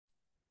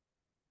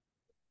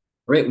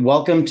Right.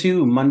 Welcome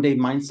to Monday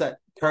Mindset,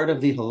 part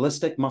of the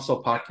Holistic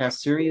Muscle Podcast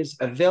series,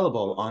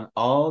 available on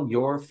all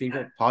your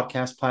favorite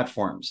podcast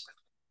platforms.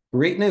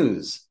 Great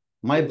news.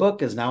 My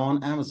book is now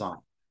on Amazon.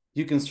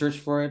 You can search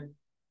for it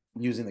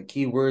using the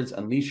keywords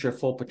Unleash Your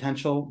Full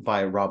Potential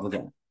by Rob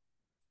Legan.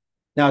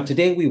 Now,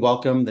 today we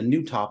welcome the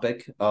new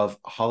topic of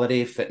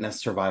Holiday Fitness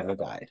Survival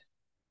Guide.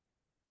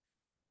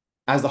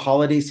 As the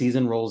holiday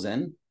season rolls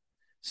in,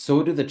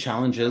 so do the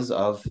challenges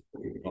of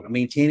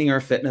maintaining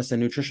our fitness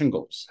and nutrition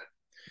goals.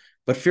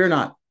 But fear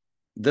not,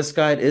 this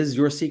guide is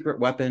your secret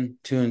weapon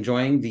to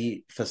enjoying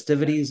the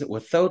festivities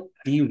without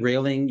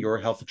derailing your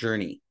health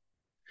journey.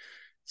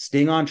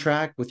 Staying on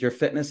track with your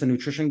fitness and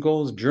nutrition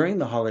goals during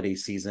the holiday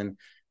season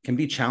can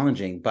be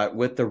challenging, but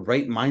with the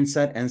right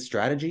mindset and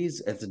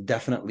strategies, it's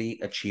definitely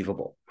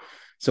achievable.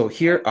 So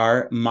here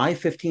are my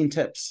 15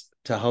 tips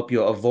to help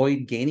you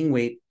avoid gaining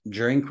weight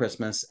during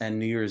Christmas and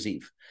New Year's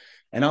Eve.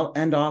 And I'll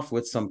end off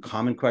with some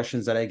common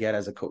questions that I get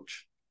as a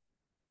coach.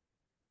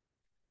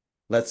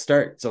 Let's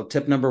start. So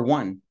tip number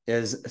one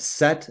is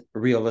set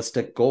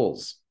realistic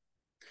goals.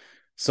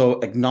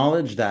 So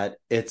acknowledge that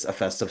it's a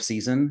festive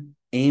season.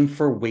 Aim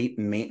for weight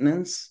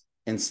maintenance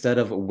instead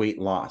of weight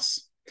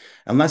loss.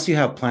 Unless you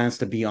have plans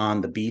to be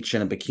on the beach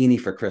in a bikini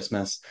for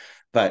Christmas,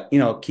 but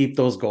keep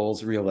those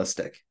goals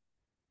realistic.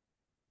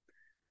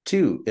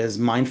 Two is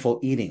mindful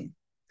eating.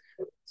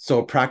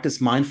 So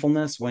practice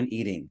mindfulness when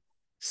eating.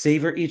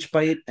 Savor each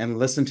bite and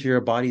listen to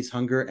your body's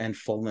hunger and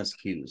fullness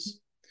cues.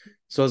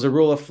 So as a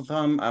rule of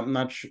thumb, I'm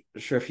not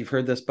sure if you've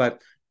heard this,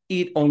 but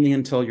eat only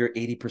until you're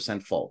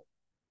 80% full.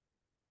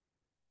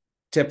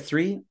 Tip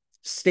three,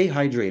 stay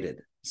hydrated.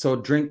 So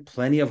drink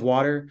plenty of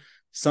water.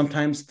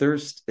 Sometimes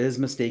thirst is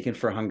mistaken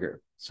for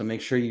hunger. So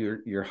make sure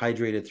you're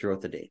hydrated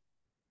throughout the day.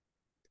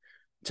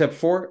 Tip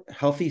four,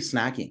 healthy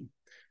snacking.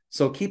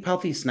 So keep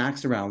healthy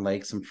snacks around,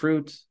 like some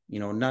fruit,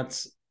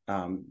 nuts,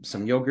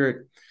 some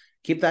yogurt.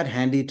 Keep that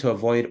handy to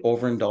avoid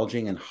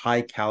overindulging in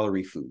high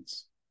calorie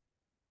foods.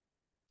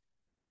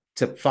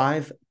 Tip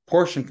five,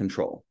 portion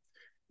control.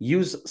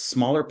 Use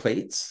smaller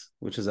plates,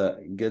 which is a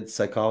good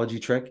psychology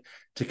trick,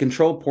 to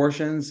control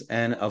portions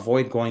and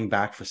avoid going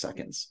back for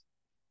seconds.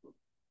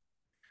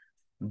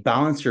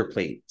 Balance your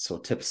plate. So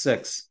tip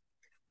six,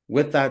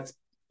 with that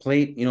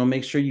plate,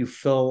 make sure you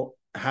fill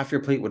half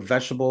your plate with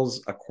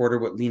vegetables, a quarter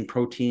with lean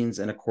proteins,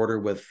 and a quarter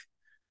with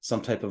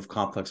some type of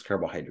complex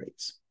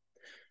carbohydrates.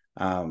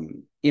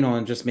 And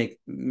just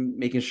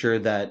making sure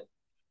that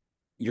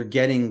you're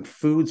getting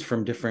foods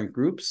from different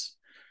groups.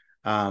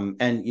 And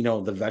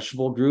the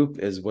vegetable group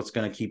is what's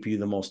going to keep you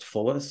the most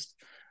fullest,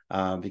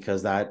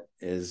 because that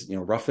is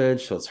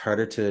roughage, so it's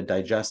harder to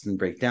digest and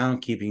break down,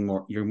 keeping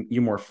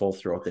you more full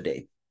throughout the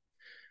day.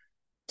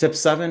 Tip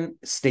seven,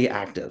 stay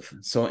active.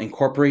 So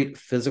incorporate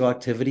physical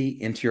activity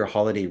into your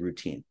holiday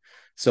routine.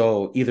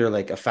 So either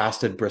like a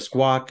fasted brisk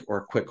walk or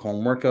a quick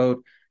home workout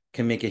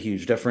can make a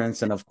huge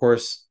difference. And of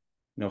course,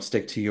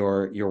 stick to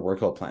your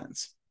workout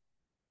plans.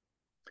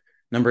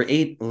 Number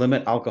eight,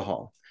 limit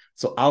alcohol.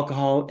 So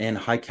alcohol and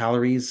high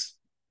calories,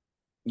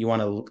 you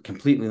want to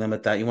completely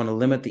limit that. You want to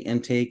limit the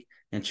intake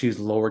and choose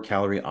lower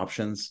calorie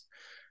options.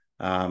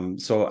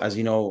 So as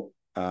you know,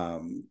 I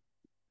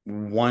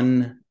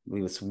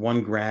believe it's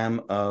 1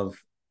 gram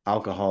of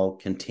alcohol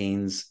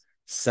contains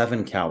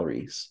 7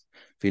 calories,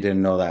 if you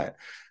didn't know that.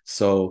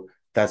 So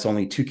that's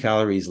only 2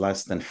 calories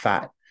less than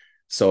fat.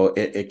 So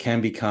it can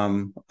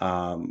become,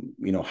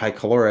 high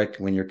caloric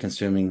when you're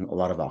consuming a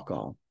lot of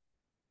alcohol.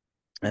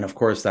 And of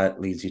course, that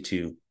leads you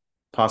to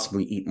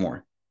possibly eat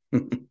more.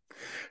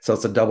 So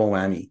it's a double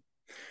whammy.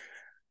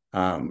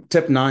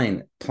 Tip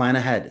nine, plan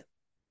ahead.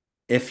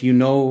 If you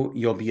know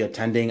you'll be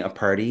attending a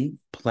party,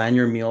 plan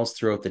your meals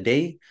throughout the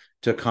day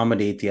to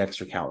accommodate the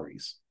extra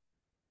calories.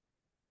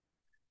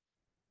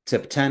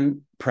 Tip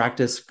 10,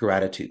 practice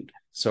gratitude.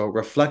 So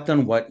reflect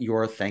on what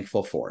you're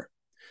thankful for.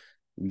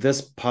 This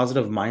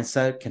positive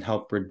mindset can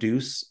help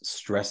reduce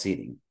stress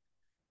eating.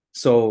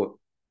 So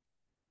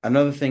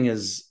another thing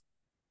is,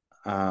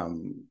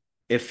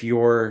 if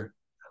you're,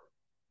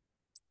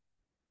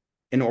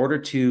 in order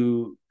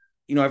to,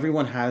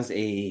 everyone has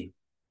a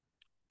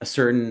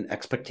certain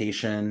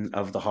expectation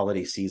of the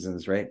holiday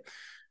seasons, right?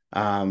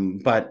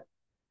 But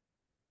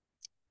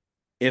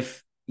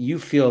if you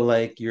feel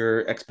like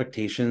your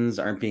expectations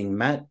aren't being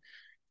met,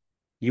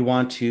 you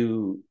want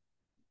to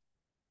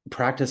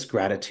practice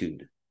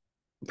gratitude.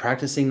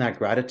 Practicing that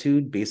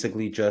gratitude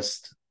basically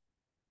just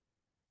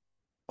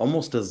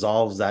almost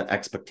dissolves that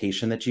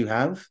expectation that you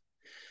have,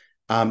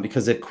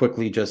 because it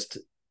quickly just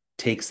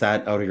takes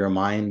that out of your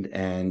mind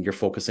and you're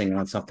focusing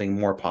on something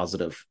more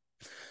positive.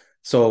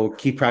 So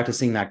keep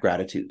practicing that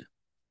gratitude.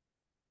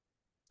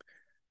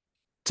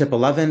 Tip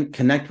 11,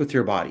 connect with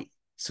your body.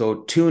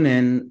 So tune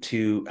in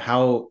to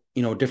how,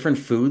 different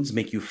foods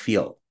make you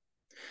feel.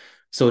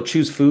 So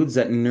choose foods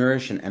that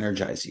nourish and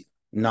energize you,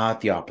 not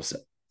the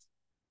opposite.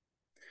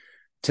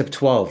 Tip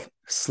 12,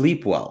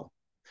 sleep well.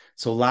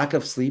 So lack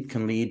of sleep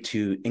can lead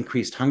to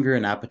increased hunger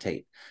and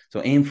appetite.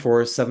 So aim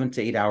for 7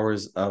 to 8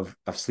 hours of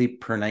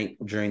sleep per night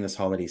during this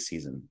holiday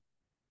season.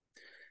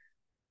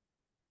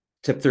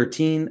 Tip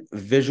 13,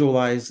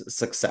 visualize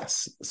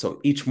success. So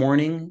each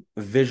morning,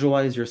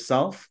 visualize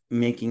yourself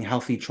making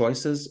healthy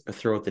choices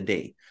throughout the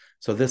day.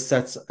 So this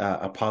sets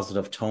a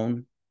positive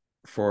tone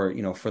for,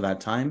 for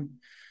that time.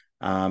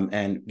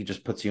 And it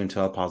just puts you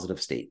into a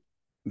positive state.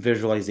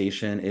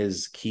 Visualization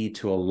is key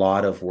to a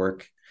lot of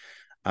work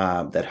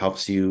that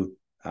helps you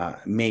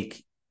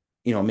make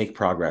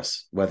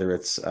progress, whether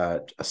it's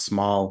a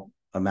small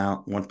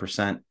amount,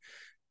 1%.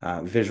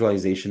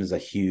 Visualization is a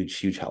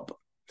huge help.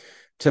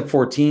 Tip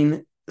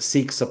 14,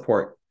 seek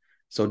support.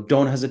 So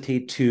don't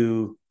hesitate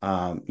to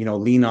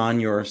lean on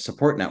your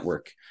support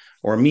network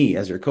or me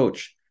as your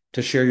coach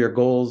to share your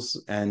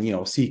goals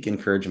and seek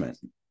encouragement.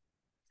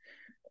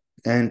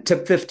 And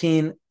tip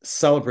 15,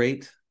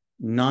 celebrate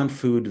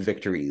non-food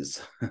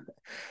victories.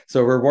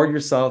 So reward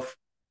yourself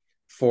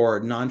for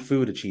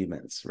non-food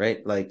achievements, right?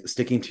 Like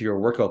sticking to your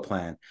workout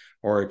plan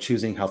or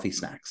choosing healthy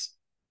snacks.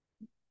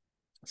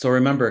 So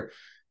remember,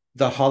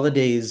 the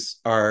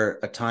holidays are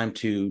a time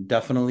to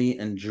definitely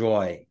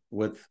enjoy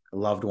with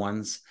loved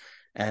ones.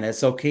 And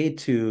it's okay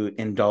to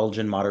indulge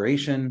in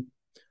moderation,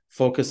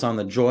 focus on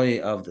the joy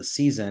of the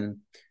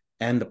season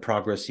and the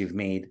progress you've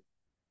made.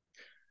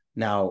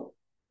 Now,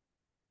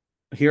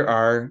 here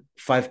are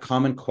 5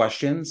 common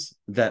questions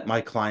that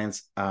my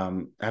clients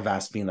have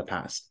asked me in the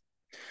past.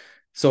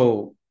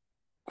 So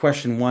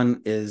question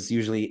 1 is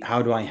usually,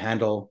 how do I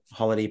handle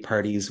holiday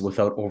parties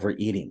without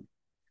overeating?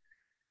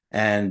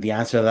 And the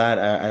answer to that,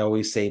 I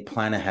always say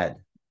plan ahead.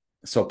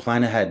 So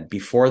plan ahead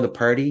before the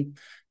party,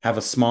 have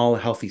a small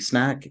healthy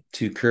snack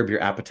to curb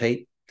your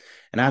appetite.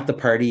 And at the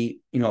party,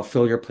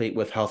 fill your plate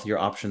with healthier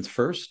options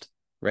first,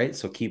 right?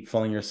 So keep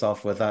filling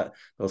yourself with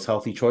those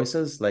healthy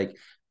choices like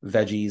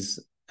veggies,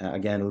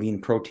 again,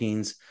 lean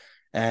proteins,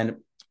 and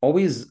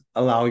always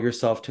allow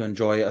yourself to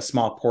enjoy a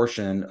small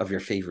portion of your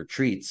favorite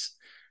treats,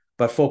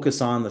 but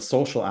focus on the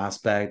social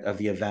aspect of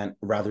the event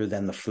rather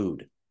than the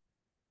food.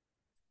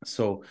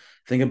 So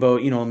think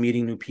about,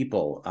 meeting new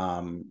people,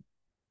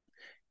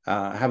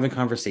 having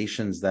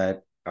conversations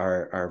that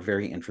are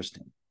very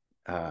interesting,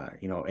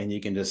 and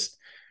you can just,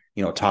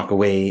 talk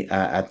away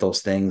at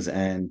those things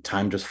and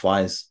time just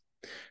flies,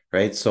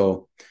 right?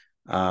 So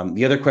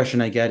the other question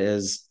I get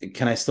is,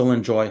 can I still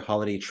enjoy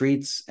holiday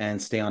treats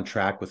and stay on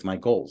track with my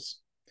goals?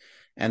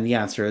 And the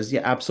answer is,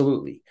 yeah,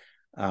 absolutely.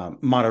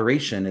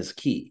 Moderation is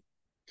key.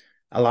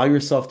 Allow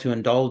yourself to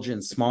indulge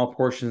in small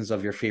portions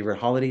of your favorite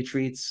holiday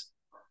treats,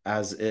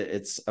 as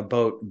it's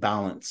about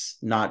balance,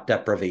 not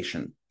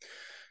deprivation.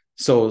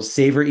 So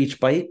savor each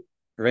bite,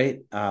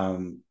 right?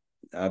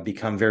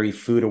 Become very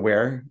food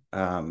aware,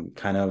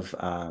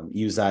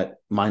 use that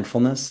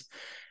mindfulness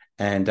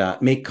and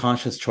make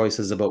conscious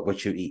choices about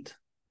what you eat.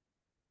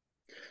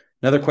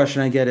 Another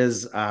question I get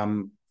is,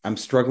 I'm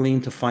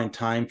struggling to find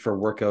time for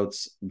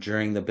workouts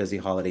during the busy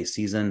holiday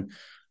season.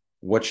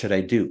 What should I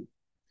do?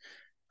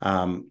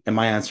 And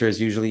my answer is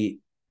usually,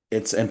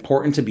 it's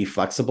important to be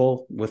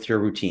flexible with your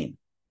routine,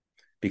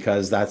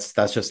 because that's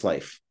just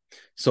life.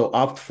 So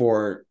opt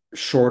for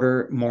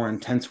shorter, more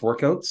intense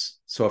workouts.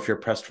 So if you're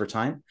pressed for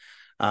time,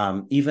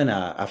 even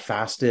a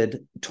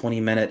fasted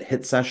 20-minute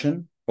HIIT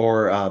session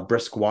or a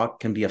brisk walk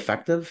can be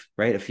effective,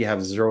 right? If you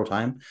have zero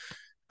time.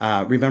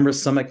 Remember,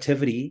 some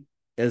activity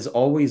is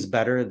always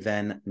better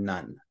than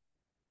none.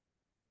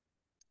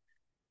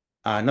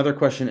 Another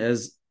question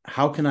is,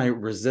 how can I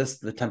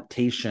resist the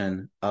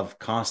temptation of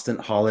constant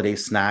holiday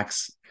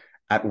snacks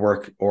at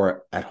work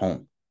or at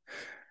home?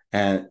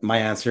 And my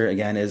answer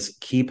again is,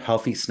 keep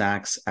healthy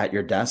snacks at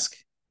your desk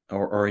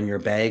or in your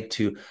bag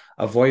to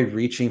avoid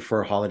reaching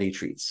for holiday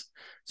treats.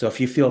 So if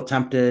you feel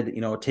tempted,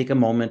 take a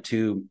moment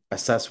to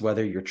assess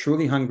whether you're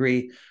truly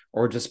hungry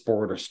or just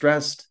bored or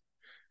stressed.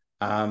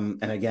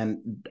 And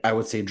again, I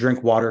would say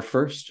drink water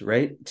first,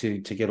 right? To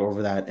get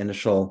over that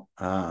initial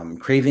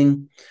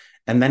craving,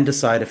 and then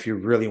decide if you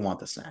really want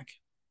the snack.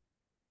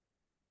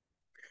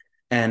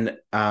 And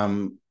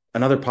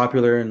another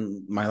popular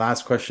and my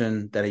last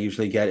question that I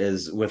usually get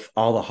is, with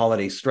all the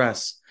holiday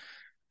stress,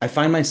 I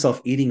find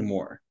myself eating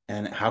more,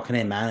 and how can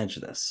I manage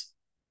this?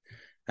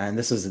 And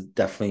this is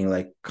definitely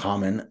like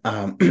common.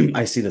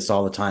 I see this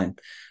all the time,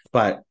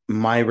 but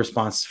my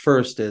response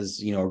first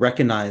is,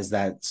 recognize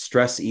that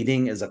stress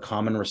eating is a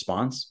common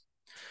response.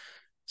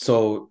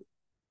 So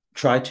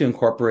try to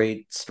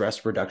incorporate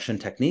stress reduction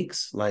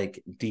techniques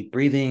like deep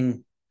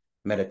breathing,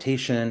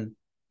 meditation,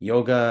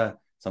 yoga,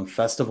 some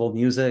festival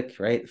music,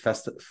 right?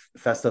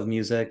 Festive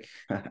music,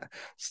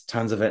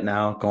 tons of it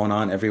now going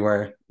on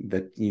everywhere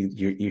that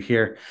you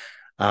hear,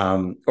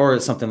 or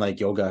something like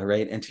yoga,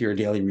 right, into your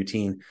daily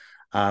routine.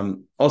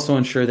 Also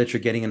ensure that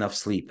you're getting enough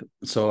sleep,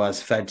 so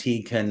as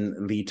fatigue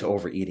can lead to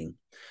overeating.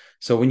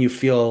 So when you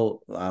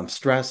feel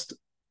stressed,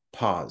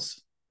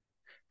 pause,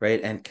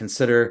 right, and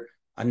consider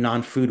a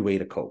non-food way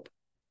to cope,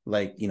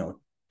 like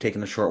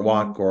taking a short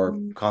walk or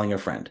calling a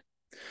friend.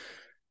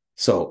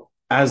 So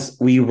as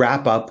we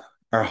wrap up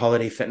our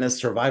holiday fitness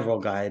survival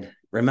guide,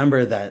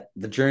 remember that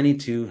the journey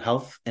to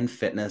health and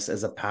fitness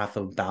is a path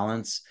of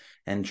balance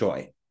and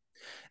joy,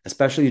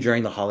 especially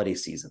during the holiday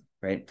season,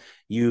 right?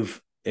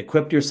 You've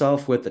Equip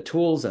yourself with the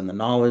tools and the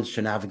knowledge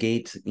to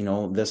navigate,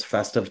 this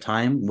festive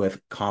time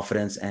with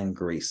confidence and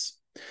grace.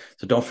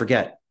 So don't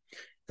forget,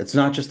 it's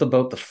not just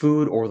about the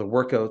food or the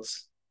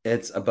workouts.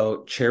 It's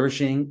about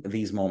cherishing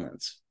these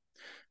moments,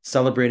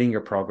 celebrating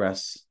your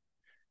progress,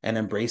 and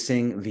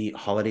embracing the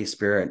holiday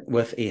spirit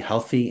with a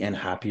healthy and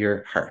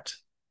happier heart.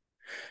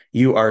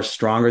 You are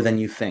stronger than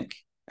you think.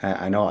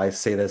 I know I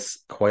say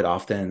this quite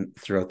often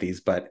throughout these,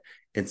 but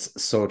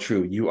it's so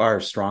true. You are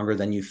stronger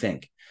than you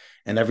think.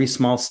 And every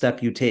small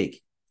step you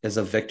take is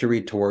a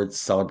victory towards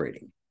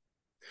celebrating.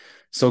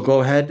 So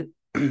go ahead,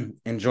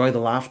 enjoy the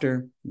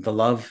laughter, the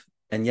love,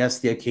 and yes,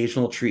 the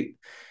occasional treat.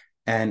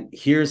 And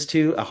here's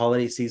to a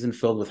holiday season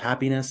filled with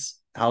happiness,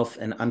 health,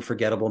 and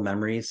unforgettable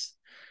memories.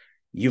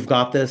 You've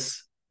got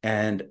this,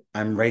 and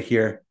I'm right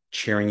here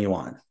cheering you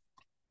on.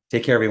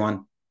 Take care,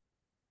 everyone.